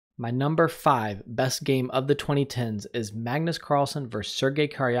My number 5 best game of the 2010s is Magnus Carlsen versus Sergey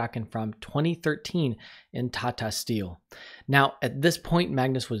Karjakin from 2013 in Tata Steel. Now, at this point,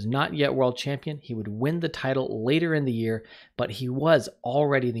 Magnus was not yet world champion. He would win the title later in the year, but he was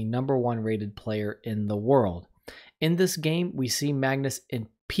already the number 1 rated player in the world. In this game, we see Magnus in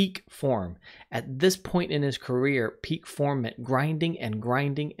peak form. At this point in his career, peak form meant grinding and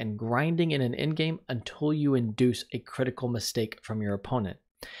grinding and grinding in an endgame until you induce a critical mistake from your opponent.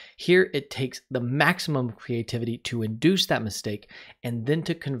 Here, it takes the maximum creativity to induce that mistake and then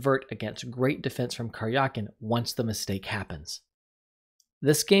to convert against great defense from Karjakin once the mistake happens.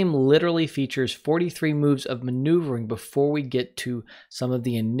 This game literally features 43 moves of maneuvering before we get to some of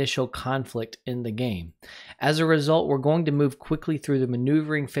the initial conflict in the game. As a result, we're going to move quickly through the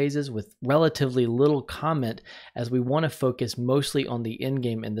maneuvering phases with relatively little comment, as we want to focus mostly on the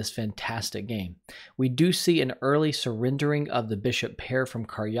endgame in this fantastic game. We do see an early surrendering of the bishop pair from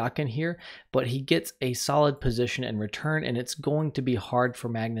Karjakin here, but he gets a solid position in return, and it's going to be hard for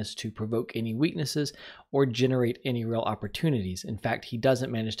Magnus to provoke any weaknesses or generate any real opportunities. In fact, he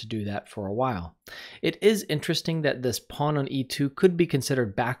doesn't manage to do that for a while. It is interesting that this pawn on e2 could be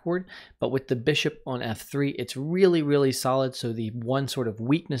considered backward, but with the bishop on f3, it's really solid, so the one sort of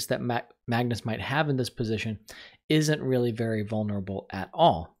weakness that Magnus might have in this position isn't really very vulnerable at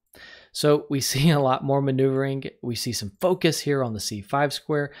all. So we see a lot more maneuvering. We see some focus here on the c5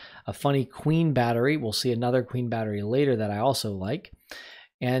 square, a funny queen battery. We'll see another queen battery later that I also like.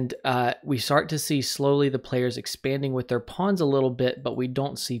 And we start to see slowly the players expanding with their pawns a little bit, but we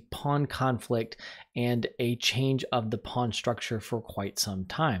don't see pawn conflict and a change of the pawn structure for quite some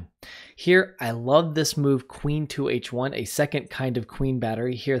time. Here, I love this move, queen to h1, a second kind of queen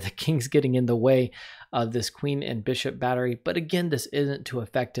battery. Here, the king's getting in the way of this queen and bishop battery, but again, this isn't too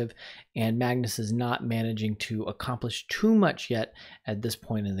effective, and Magnus is not managing to accomplish too much yet at this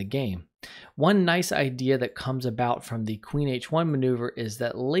point in the game. One nice idea that comes about from the queen h1 maneuver is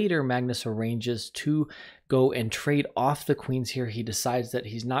that later Magnus arranges to go and trade off the queens here. He decides that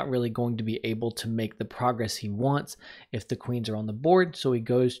he's not really going to be able to make the progress he wants if the queens are on the board, so he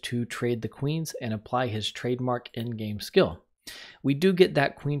goes to trade the queens and apply his trademark endgame skill. We do get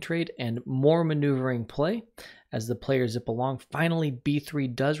that queen trade and more maneuvering play as the players zip along. Finally,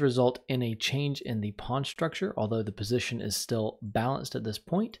 b3 does result in a change in the pawn structure, although the position is still balanced at this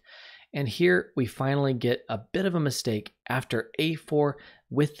point. And here we finally get a bit of a mistake after a4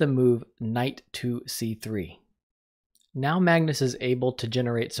 with the move knight to c3. Now Magnus is able to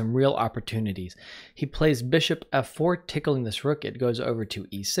generate some real opportunities. He plays bishop f4, tickling this rook. It goes over to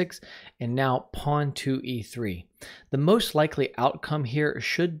e6, and now pawn to e3. The most likely outcome here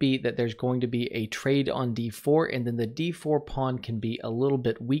should be that there's going to be a trade on d4, and then the d4 pawn can be a little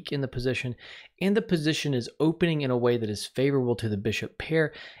bit weak in the position, and the position is opening in a way that is favorable to the bishop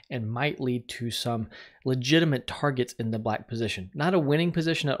pair and might lead to some legitimate targets in the black position. Not a winning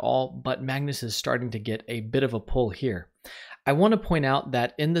position at all, but Magnus is starting to get a bit of a pull here. I want to point out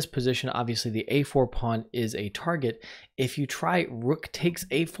that in this position, obviously the a4 pawn is a target. If you try rook takes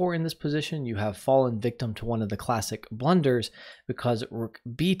a4 in this position, you have fallen victim to one of the classic blunders, because rook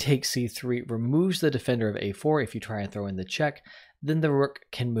b takes c3 removes the defender of a4. If you try and throw in the check, then the rook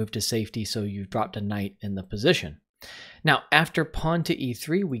can move to safety, so you've dropped a knight in the position. Now, after pawn to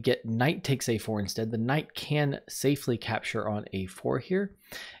e3, we get knight takes a4 instead. The knight can safely capture on a4 here,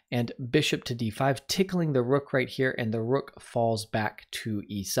 and bishop to d5, tickling the rook right here, and the rook falls back to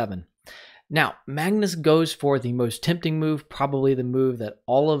e7. Now, Magnus goes for the most tempting move, probably the move that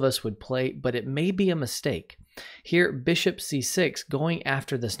all of us would play, but it may be a mistake. Here, bishop c6, going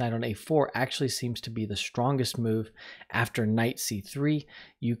after this knight on a4 actually seems to be the strongest move. After knight c3,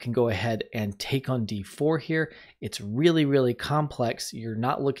 you can go ahead and take on d4 here. It's really complex. You're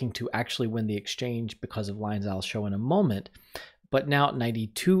not looking to actually win the exchange because of lines I'll show in a moment. But now knight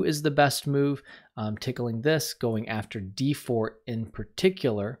e2 is the best move, tickling this, going after d4 in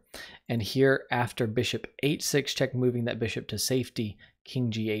particular. And here, after bishop h6 check, moving that bishop to safety,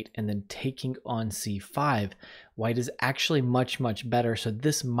 king g8, and then taking on c5. White is actually much better, so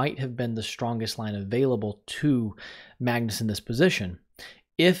this might have been the strongest line available to Magnus in this position.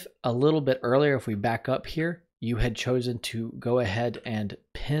 If a little bit earlier, if we back up here, you had chosen to go ahead and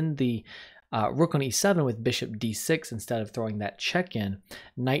pin the rook on e7 with bishop d6 instead of throwing that check in,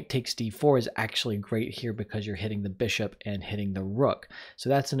 knight takes d4 is actually great here because you're hitting the bishop and hitting the rook. So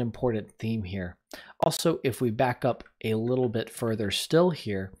that's an important theme here. Also, if we back up a little bit further still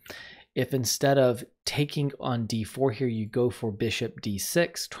here, if instead of taking on d4 here, you go for bishop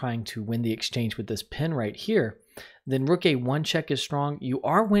d6, trying to win the exchange with this pin right here, Then rook a1 check is strong. You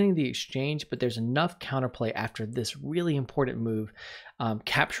are winning the exchange, but there's enough counterplay after this really important move,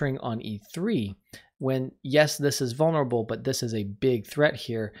 capturing on e3, when, yes, this is vulnerable, but this is a big threat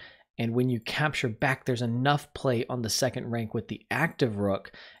here. And when you capture back, there's enough play on the second rank with the active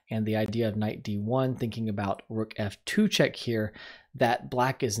rook and the idea of knight d1, thinking about rook f2 check here, that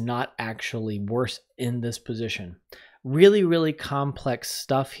black is not actually worse in this position. Really, really complex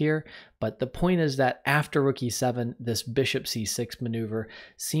stuff here, but the point is that after rook e7, this bishop c6 maneuver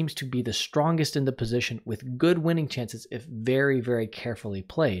seems to be the strongest in the position with good winning chances if very, very carefully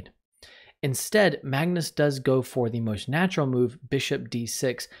played. Instead, Magnus does go for the most natural move, bishop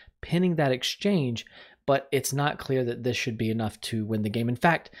d6, pinning that exchange, but it's not clear that this should be enough to win the game. In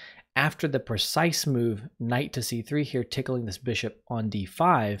fact, after the precise move, knight to c3 here, tickling this bishop on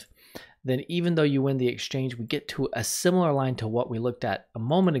d5, then even though you win the exchange, we get to a similar line to what we looked at a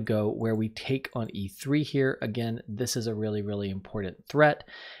moment ago, where we take on e3 here. Again, this is a really, really important threat.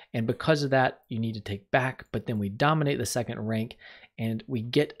 And because of that, you need to take back, but then we dominate the second rank and we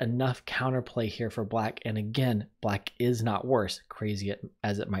get enough counterplay here for black. And again, black is not worse, crazy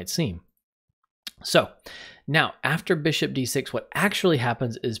as it might seem. So now after bishop d6, what actually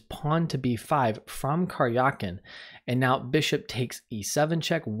happens is pawn to b5 from Karjakin. And now bishop takes e7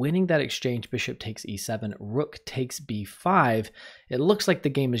 check, winning that exchange. Bishop takes e7, rook takes b5. It looks like the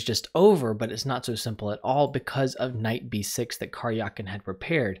game is just over, but it's not so simple at all because of knight b6 that Karjakin had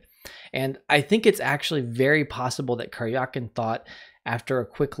prepared. And I think it's actually very possible that Karjakin thought, after a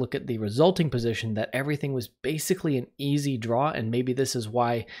quick look at the resulting position, that everything was basically an easy draw, and maybe this is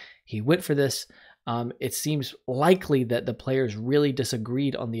why he went for this. It seems likely that the players really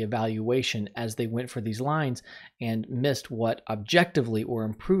disagreed on the evaluation as they went for these lines and missed what objectively were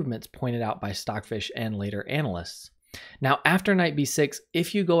improvements pointed out by Stockfish and later analysts. Now, after knight b6,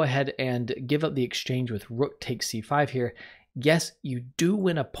 if you go ahead and give up the exchange with rook takes c5 here, yes, you do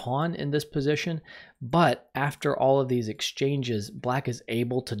win a pawn in this position, but after all of these exchanges, black is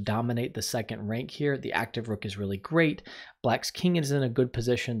able to dominate the second rank here. The active rook is really great. Black's king is in a good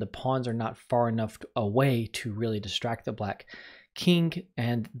position. The pawns are not far enough away to really distract the black king,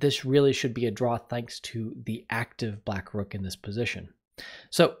 and this really should be a draw thanks to the active black rook in this position.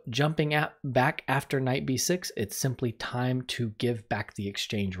 So jumping back after knight b6, it's simply time to give back the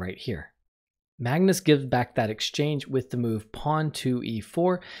exchange right here. Magnus gives back that exchange with the move pawn to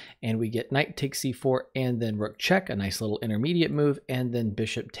e4, and we get knight takes c4 and then rook check, a nice little intermediate move, and then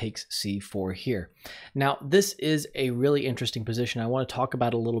bishop takes c4 here. Now, this is a really interesting position I want to talk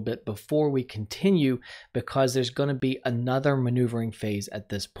about a little bit before we continue, because there's going to be another maneuvering phase at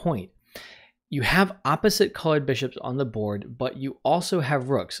this point. You have opposite colored bishops on the board, but you also have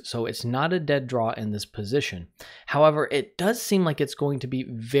rooks, so it's not a dead draw in this position. However, it does seem like it's going to be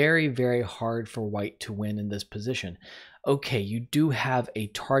very, very hard for white to win in this position. Okay, you do have a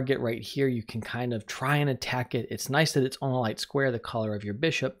target right here. You can kind of try and attack it. It's nice that it's on a light square, the color of your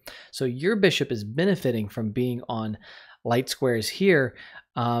bishop. So your bishop is benefiting from being on light squares here,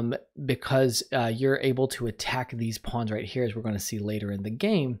 because you're able to attack these pawns right here, as we're going to see later in the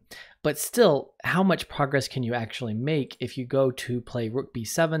game. But still, how much progress can you actually make if you go to play rook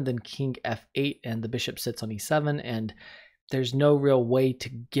b7, then king f8, and the bishop sits on e7, and there's no real way to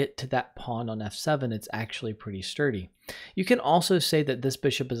get to that pawn on f7. It's actually pretty sturdy. You can also say that this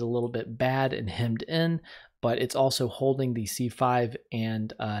bishop is a little bit bad and hemmed in, but it's also holding the c5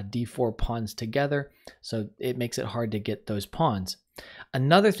 and d4 pawns together, so it makes it hard to get those pawns.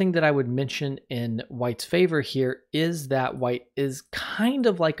 Another thing that I would mention in white's favor here is that white is kind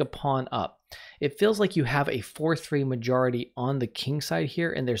of like a pawn up. It feels like you have a 4-3 majority on the king side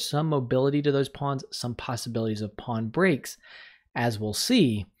here, and there's some mobility to those pawns, some possibilities of pawn breaks, as we'll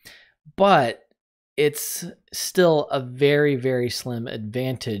see, but it's still a very, very slim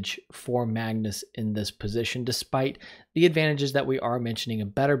advantage for Magnus in this position, despite the advantages that we are mentioning: a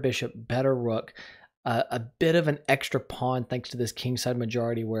better bishop, better rook, a bit of an extra pawn thanks to this kingside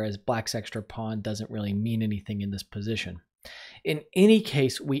majority, whereas black's extra pawn doesn't really mean anything in this position. In any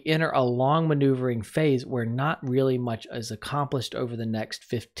case, we enter a long maneuvering phase where not really much is accomplished over the next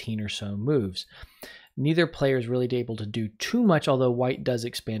 15 or so moves. Neither player is really able to do too much, although white does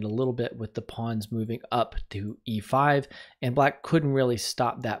expand a little bit with the pawns moving up to e5, and black couldn't really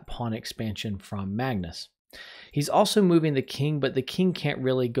stop that pawn expansion from Magnus. He's also moving the king, but the king can't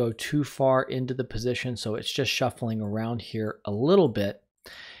really go too far into the position, so it's just shuffling around here a little bit.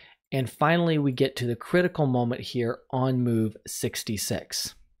 And finally, we get to the critical moment here on move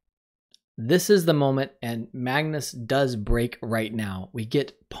 66. This is the moment, and Magnus does break right now. We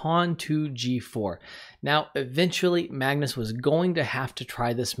get pawn to g4. Now, eventually, Magnus was going to have to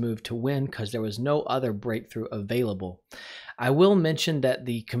try this move to win because there was no other breakthrough available. I will mention that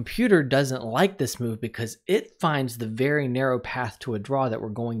the computer doesn't like this move because it finds the very narrow path to a draw that we're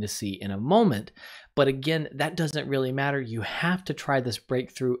going to see in a moment. But again, that doesn't really matter. You have to try this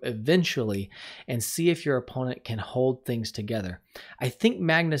breakthrough eventually and see if your opponent can hold things together. I think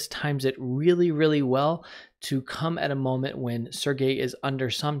Magnus times it really, really well to come at a moment when Sergey is under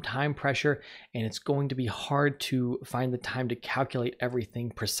some time pressure and it's going to be hard to find the time to calculate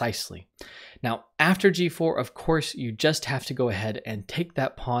everything precisely. Now, after g4, of course, you just have to go ahead and take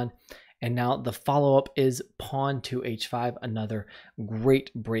that pawn. And now the follow-up is pawn to h5, another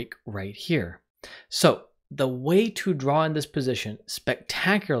great break right here. So the way to draw in this position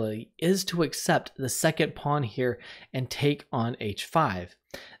spectacularly is to accept the second pawn here and take on h5.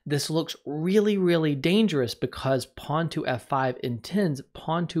 This looks really, really dangerous because pawn to f5 intends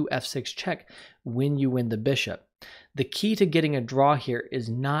pawn to f6 check when you win the bishop. The key to getting a draw here is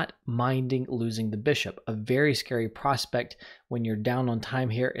not minding losing the bishop, a very scary prospect. When you're down on time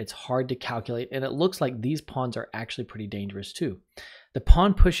here, it's hard to calculate, and it looks like these pawns are actually pretty dangerous too. The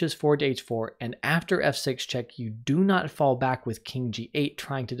pawn pushes forward to h4, and after f6 check, you do not fall back with king g8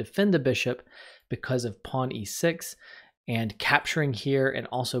 trying to defend the bishop because of pawn e6, and capturing here and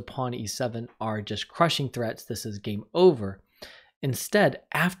also pawn e7 are just crushing threats. This is game over. Instead,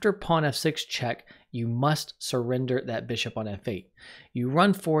 after pawn f6 check, you must surrender that bishop on f8. You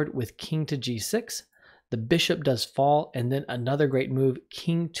run forward with king to g6, the bishop does fall, and then another great move,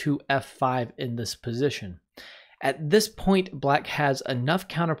 king to f5 in this position. At this point, black has enough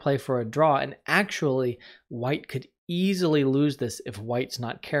counterplay for a draw, and actually, white could easily lose this if white's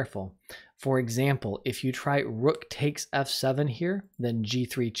not careful. For example, if you try rook takes f7 here, then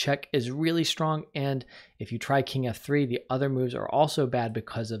g3 check is really strong, and if you try king f3, the other moves are also bad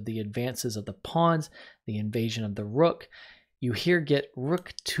because of the advances of the pawns, the invasion of the rook. You here get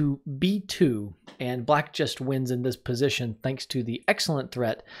rook to b2, and black just wins in this position thanks to the excellent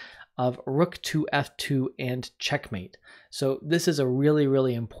threat of rook to f2 and checkmate. So this is a really,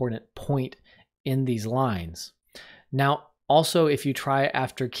 really important point in these lines. Now, also, if you try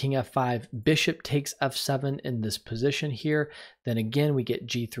after king f5, bishop takes f7 in this position here, then again we get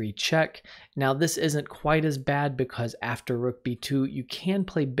g3 check. Now this isn't quite as bad because after rook b2, you can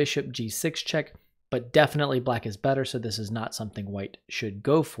play bishop g6 check, but definitely black is better, so this is not something white should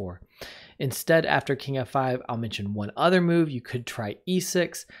go for. Instead, after king f5, I'll mention one other move. You could try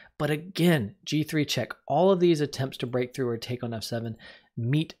e6, but again, g3 check. All of these attempts to break through or take on f7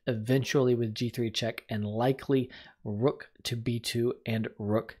 meet eventually with g3 check and likely rook to b2 and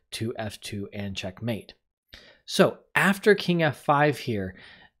rook to f2 and checkmate. So after king f5 here,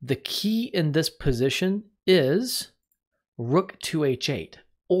 the key in this position is rook to h8.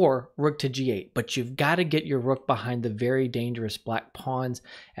 Or rook to g8, but you've got to get your rook behind the very dangerous black pawns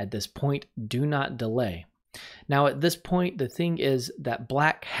at this point. Do not delay. Now at this point, the thing is that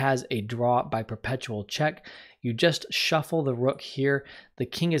black has a draw by perpetual check. You just shuffle the rook here. The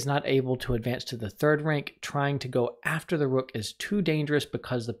king is not able to advance to the third rank. Trying to go after the rook is too dangerous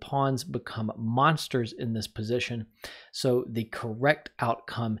because the pawns become monsters in this position. So the correct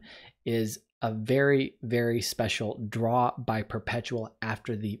outcome is a very, very special draw by perpetual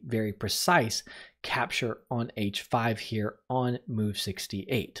after the very precise capture on h5 here on move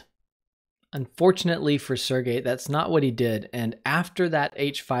 68. Unfortunately for Sergey, that's not what he did, and after that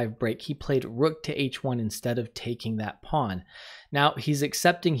h5 break, he played rook to h1 instead of taking that pawn. Now, he's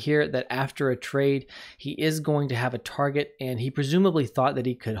accepting here that after a trade, he is going to have a target, and he presumably thought that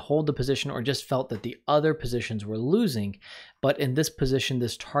he could hold the position or just felt that the other positions were losing. But in this position,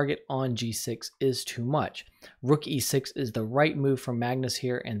 this target on g6 is too much. Rook e6 is the right move for Magnus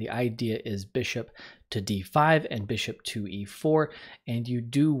here, and the idea is bishop to d5 and bishop to e4, and you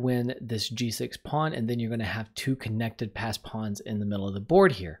do win this g6 pawn, and then you're going to have two connected pass pawns in the middle of the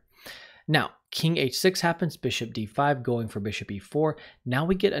board here. Now, king h6 happens, bishop d5 going for bishop e4. Now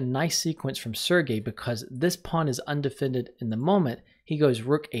we get a nice sequence from Sergey because this pawn is undefended in the moment. He goes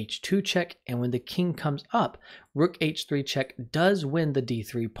rook h2 check, and when the king comes up, rook h3 check does win the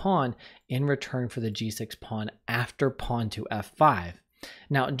d3 pawn in return for the g6 pawn after pawn to f5.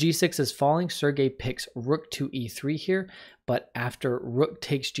 Now g6 is falling, Sergey picks rook to e3 here, but after rook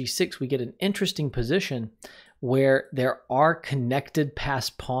takes g6, we get an interesting position where there are connected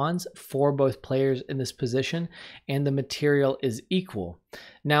pass pawns for both players in this position, and the material is equal.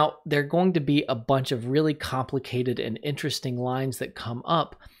 Now, there are going to be a bunch of really complicated and interesting lines that come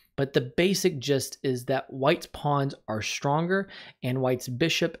up But the basic gist is that white's pawns are stronger and white's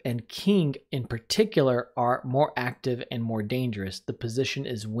bishop and king in particular are more active and more dangerous. The position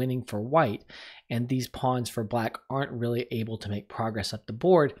is winning for white, and these pawns for black aren't really able to make progress up the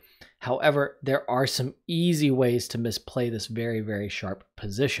board. However, there are some easy ways to misplay this very, very sharp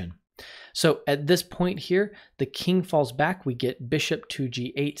position. So at this point here, the king falls back. We get bishop to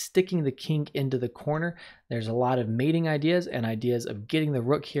g8, sticking the king into the corner. There's a lot of mating ideas and ideas of getting the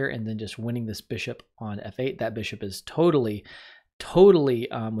rook here and then just winning this bishop on f8. That bishop is totally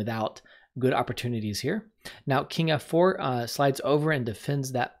without good opportunities here. Now king f4 slides over and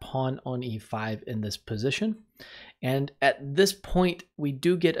defends that pawn on e5 in this position. And at this point, we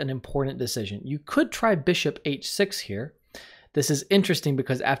do get an important decision. You could try bishop h6 here. This is interesting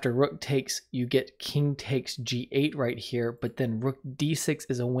because after rook takes, you get king takes g8 right here, but then rook d6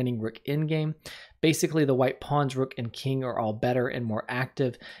 is a winning rook endgame. Basically, the white pawns, rook and king, are all better and more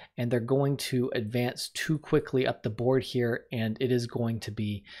active, and they're going to advance too quickly up the board here, and it is going to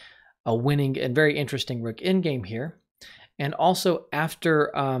be a winning and very interesting rook endgame here. And also after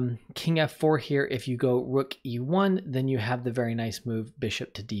king f4 here, if you go rook e1, then you have the very nice move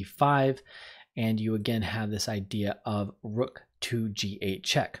bishop to d5. And you again have this idea of rook to g8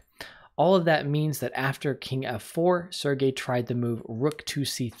 check. All of that means that after king f4, Sergey tried the move rook to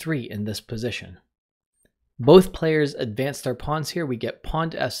c3 in this position. Both players advance their pawns here. We get pawn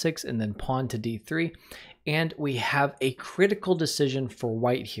to f6 and then pawn to d3. And we have a critical decision for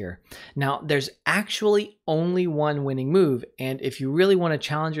white here. Now, there's actually only one winning move, and if you really want to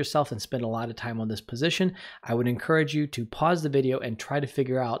challenge yourself and spend a lot of time on this position, I would encourage you to pause the video and try to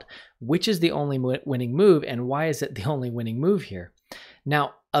figure out which is the only winning move and why is it the only winning move here.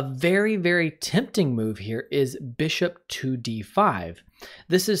 Now, a very, very tempting move here is bishop to d5.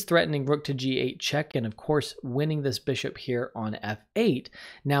 This is threatening rook to g8 check, and of course winning this bishop here on f8.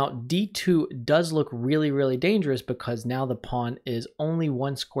 Now d2 does look really, really dangerous because now the pawn is only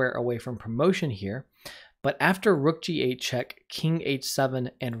one square away from promotion here. But after rook g8 check, king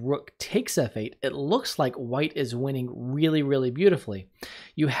h7, and rook takes f8, it looks like white is winning really, really beautifully.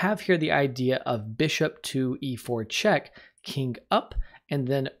 You have here the idea of bishop to e4 check, king up, and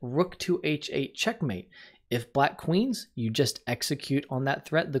then rook to h8 checkmate. If black queens, you just execute on that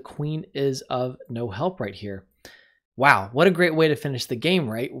threat. The queen is of no help right here. Wow, what a great way to finish the game,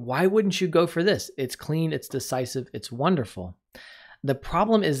 right? Why wouldn't you go for this? It's clean, it's decisive, it's wonderful. The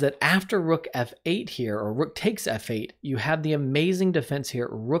problem is that after rook f8 here, or rook takes f8, you have the amazing defense here,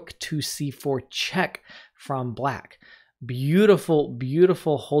 rook to c4 check from black. Beautiful,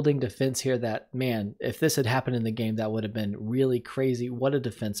 beautiful holding defense here that, man, if this had happened in the game, that would have been really crazy. What a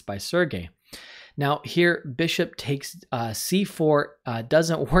defense by Sergey. Now here, bishop takes c4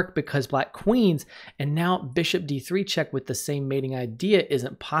 doesn't work because black queens, and now bishop d3 check with the same mating idea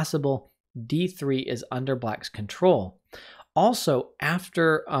isn't possible. d3 is under black's control. Also,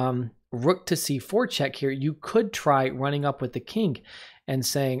 after rook to c4 check here, you could try running up with the king and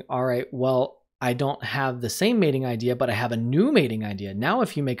saying, all right, well, I don't have the same mating idea, but I have a new mating idea. Now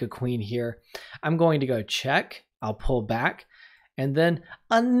if you make a queen here, I'm going to go check, I'll pull back, and then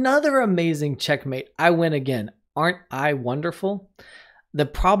another amazing checkmate. I win again. Aren't I wonderful? The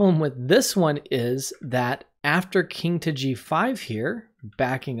problem with this one is that after king to g5 here,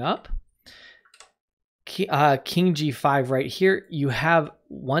 backing up, king g5 right here, you have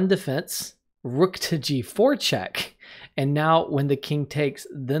one defense, rook to g4 check. And now when the king takes,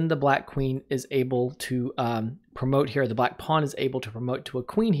 then the black queen is able to promote here. The black pawn is able to promote to a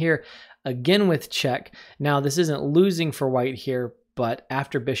queen here, again with check. Now this isn't losing for white here, but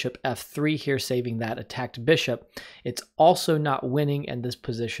after bishop f3 here, saving that attacked bishop, it's also not winning, and this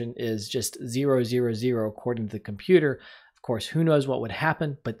position is just 0-0-0 according to the computer. Of course, who knows what would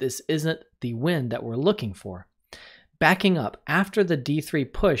happen, but this isn't the win that we're looking for. Backing up, after the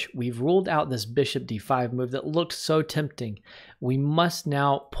d3 push, we've ruled out this bishop d5 move that looked so tempting. We must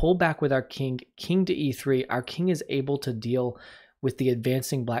now pull back with our king, king to e3. Our king is able to deal with the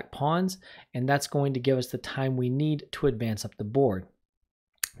advancing black pawns, and that's going to give us the time we need to advance up the board.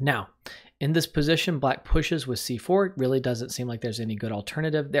 Now, in this position, black pushes with c4. It really doesn't seem like there's any good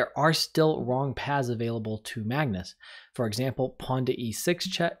alternative. There are still wrong paths available to Magnus. For example, pawn to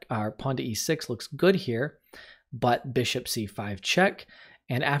e6 check, or pawn to e6 looks good here, but bishop c5 check,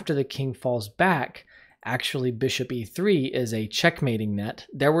 and after the king falls back, actually bishop e3 is a checkmating net.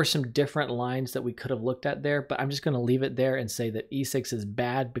 There were some different lines that we could have looked at there, but I'm just going to leave it there and say that e6 is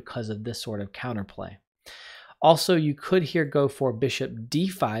bad because of this sort of counterplay. Also, you could here go for bishop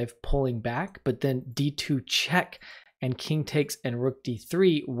d5 pulling back, but then d2 check, and king takes and rook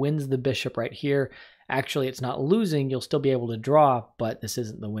d3 wins the bishop right here. Actually, it's not losing. You'll still be able to draw, but this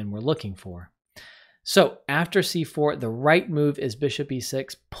isn't the win we're looking for. So after c4, the right move is bishop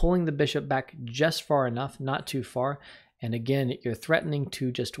e6, pulling the bishop back just far enough, not too far. And again, you're threatening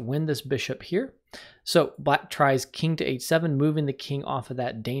to just win this bishop here. So black tries king to h7, moving the king off of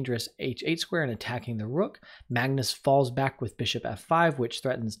that dangerous h8 square and attacking the rook. Magnus falls back with bishop f5, which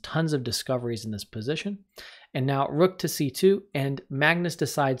threatens tons of discoveries in this position. And now rook to c2, and Magnus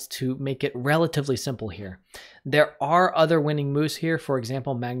decides to make it relatively simple here. There are other winning moves here. For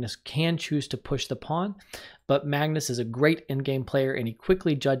example, Magnus can choose to push the pawn, but Magnus is a great in-game player, and he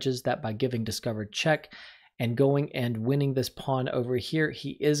quickly judges that by giving discovered check and going and winning this pawn over here,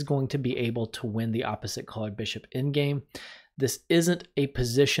 he is going to be able to win the opposite colored bishop in game. This isn't a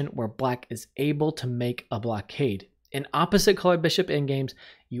position where black is able to make a blockade. In opposite colored bishop in games,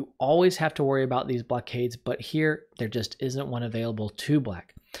 you always have to worry about these blockades, but here there just isn't one available to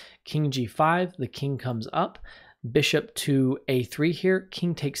black. King g5, the king comes up. Bishop to a3 here,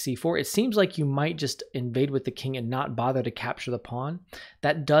 king takes c4. It seems like you might just invade with the king and not bother to capture the pawn.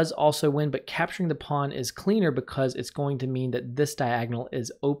 That does also win, but capturing the pawn is cleaner because it's going to mean that this diagonal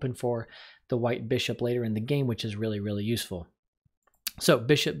is open for the white bishop later in the game, which is really, really useful. So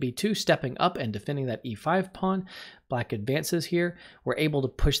bishop b2, stepping up and defending that e5 pawn. Black advances here. We're able to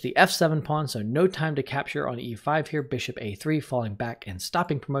push the f7 pawn, so no time to capture on e5 here. Bishop a3, falling back and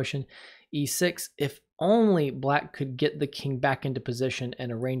stopping promotion. e6, if only black could get the king back into position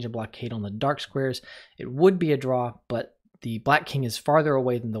and arrange a blockade on the dark squares, it would be a draw, but the black king is farther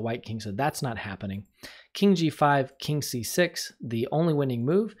away than the white king, so that's not happening. King g5, king c6, the only winning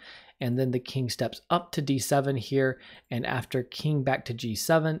move, and then the king steps up to d7 here, and after king back to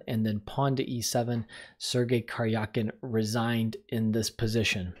g7 and then pawn to e7, Sergey Karjakin resigned in this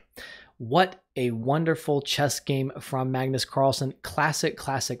position. What a wonderful chess game from Magnus Carlsen.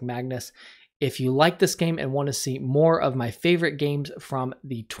 Classic Magnus. If you like this game and want to see more of my favorite games from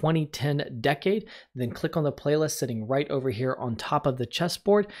the 2010 decade, then click on the playlist sitting right over here on top of the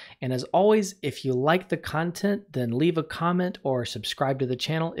chessboard. And as always, if you like the content, then leave a comment or subscribe to the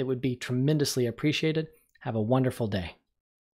channel. It would be tremendously appreciated. Have a wonderful day.